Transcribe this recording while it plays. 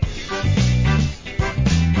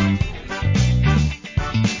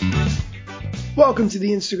Welcome to the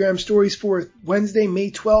Instagram Stories for Wednesday, May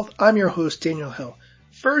 12th. I'm your host, Daniel Hill.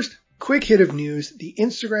 First, quick hit of news. The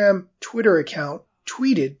Instagram Twitter account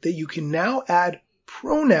tweeted that you can now add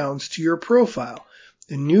pronouns to your profile.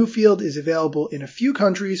 The new field is available in a few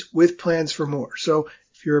countries with plans for more. So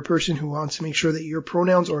if you're a person who wants to make sure that your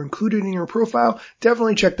pronouns are included in your profile,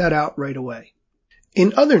 definitely check that out right away.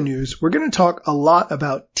 In other news, we're going to talk a lot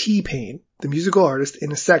about T-Pain, the musical artist,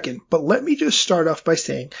 in a second, but let me just start off by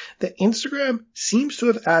saying that Instagram seems to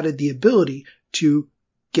have added the ability to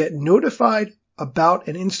get notified about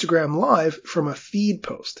an Instagram Live from a feed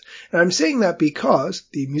post. And I'm saying that because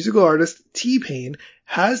the musical artist T-Pain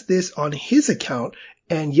has this on his account,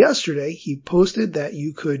 and yesterday he posted that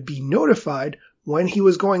you could be notified when he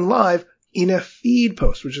was going live in a feed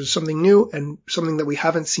post, which is something new and something that we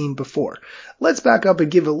haven't seen before. Let's back up and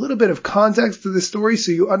give a little bit of context to the story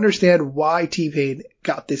so you understand why T-Pain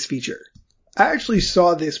got this feature. I actually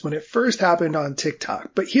saw this when it first happened on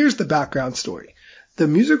TikTok, but here's the background story. The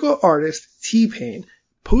musical artist T-Pain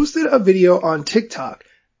posted a video on TikTok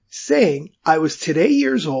saying, "I was today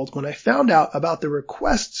years old when I found out about the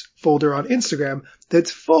requests folder on Instagram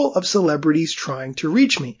that's full of celebrities trying to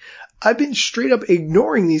reach me. I've been straight up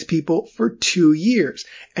ignoring these people for 2 years."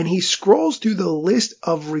 And he scrolls through the list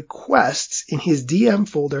of requests in his DM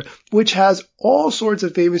folder, which has all sorts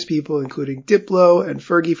of famous people, including Diplo and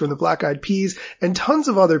Fergie from the Black Eyed Peas and tons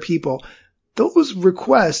of other people. Those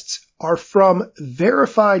requests are from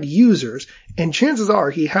verified users, and chances are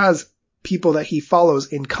he has people that he follows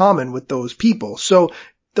in common with those people. So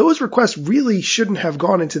those requests really shouldn't have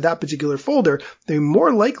gone into that particular folder. They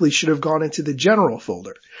more likely should have gone into the general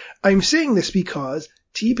folder. I'm saying this because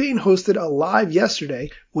T-Pain hosted a live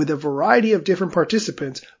yesterday with a variety of different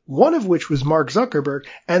participants, one of which was Mark Zuckerberg,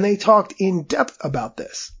 and they talked in depth about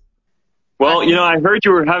this. Well, I heard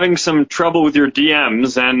you were having some trouble with your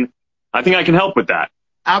DMs, and I think I can help with that.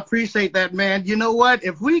 I appreciate that, man. You know what?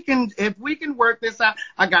 If we can work this out,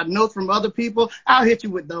 I got notes from other people. I'll hit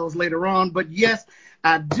you with those later on. But yes,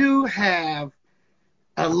 I do have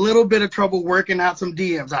a little bit of trouble working out some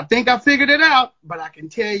DMs. I think I figured it out, but I can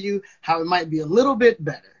tell you how it might be a little bit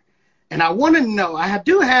better. And I want to know, I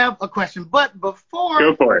do have a question, but Go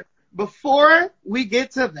for it. Before we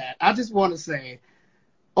get to that, I just want to say,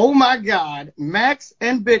 oh my God, Max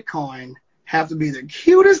and Bitcoin have to be the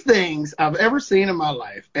cutest things I've ever seen in my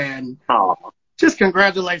life. And just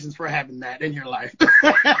congratulations for having that in your life.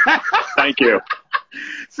 Thank you.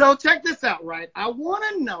 So check this out, right? I want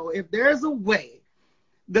to know if there's a way,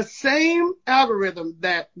 the same algorithm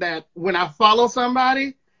that when I follow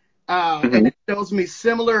somebody and it shows me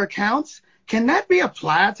similar accounts, can that be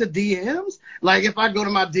applied to DMs? Like if I go to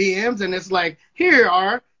my DMs and it's like, here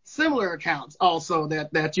are similar accounts also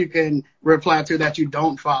that you can reply to that you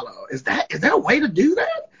don't follow. Is there a way to do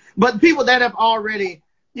that? But people that have already,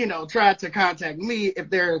 tried to contact me, if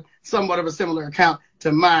they're somewhat of a similar account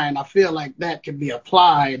to mine, I feel like that can be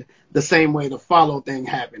applied the same way the follow thing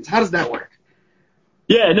happens. How does that work?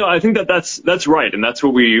 Yeah, no, I think that's right. And that's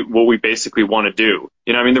what we basically want to do.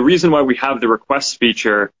 The reason why we have the request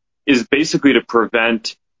feature is basically to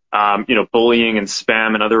prevent bullying and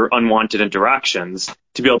spam and other unwanted interactions,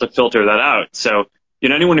 to be able to filter that out. So,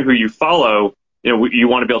 anyone who you follow, you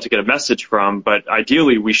want to be able to get a message from, but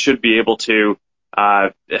ideally we should be able to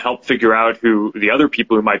help figure out who the other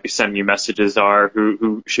people who might be sending you messages are,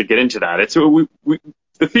 who should get into that.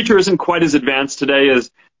 The feature isn't quite as advanced today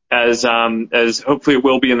as hopefully it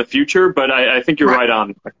will be in the future, but I think you're right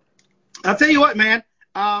on. I'll tell you what, man,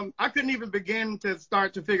 I couldn't even begin to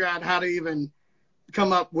start to figure out how to even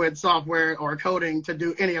come up with software or coding to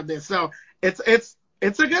do any of this. So it's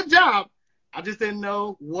a good job. I just didn't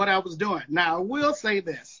know what I was doing. Now, I will say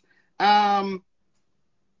this.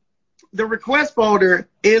 The request folder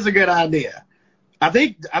is a good idea. I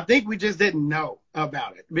think we just didn't know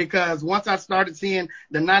about it, because once I started seeing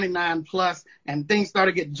the 99 plus and things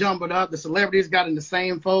started getting jumbled up, the celebrities got in the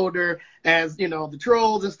same folder as, the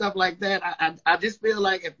trolls and stuff like that. I just feel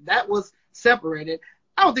like if that was separated,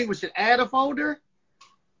 I don't think we should add a folder.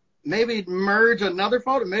 Maybe merge another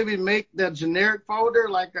folder. Maybe make the generic folder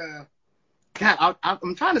like a. God,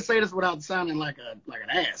 I'm trying to say this without sounding like an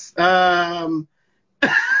ass. I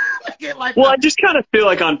just kind of feel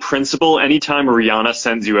like on principle, anytime Rihanna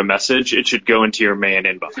sends you a message, it should go into your main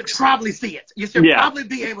inbox. You should probably see it. You should probably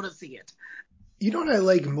be able to see it. You know what I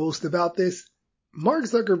like most about this? Mark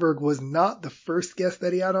Zuckerberg was not the first guest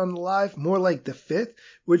that he had on the live, more like the fifth,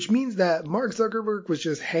 which means that Mark Zuckerberg was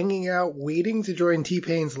just hanging out waiting to join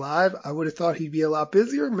T-Pain's live. I would have thought he'd be a lot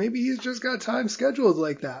busier. Maybe he's just got time scheduled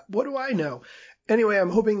like that. What do I know? Anyway, I'm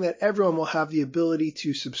hoping that everyone will have the ability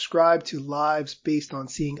to subscribe to lives based on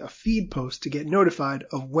seeing a feed post to get notified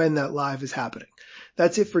of when that live is happening.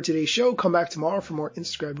 That's it for today's show. Come back tomorrow for more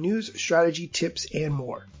Instagram news, strategy, tips, and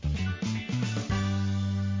more.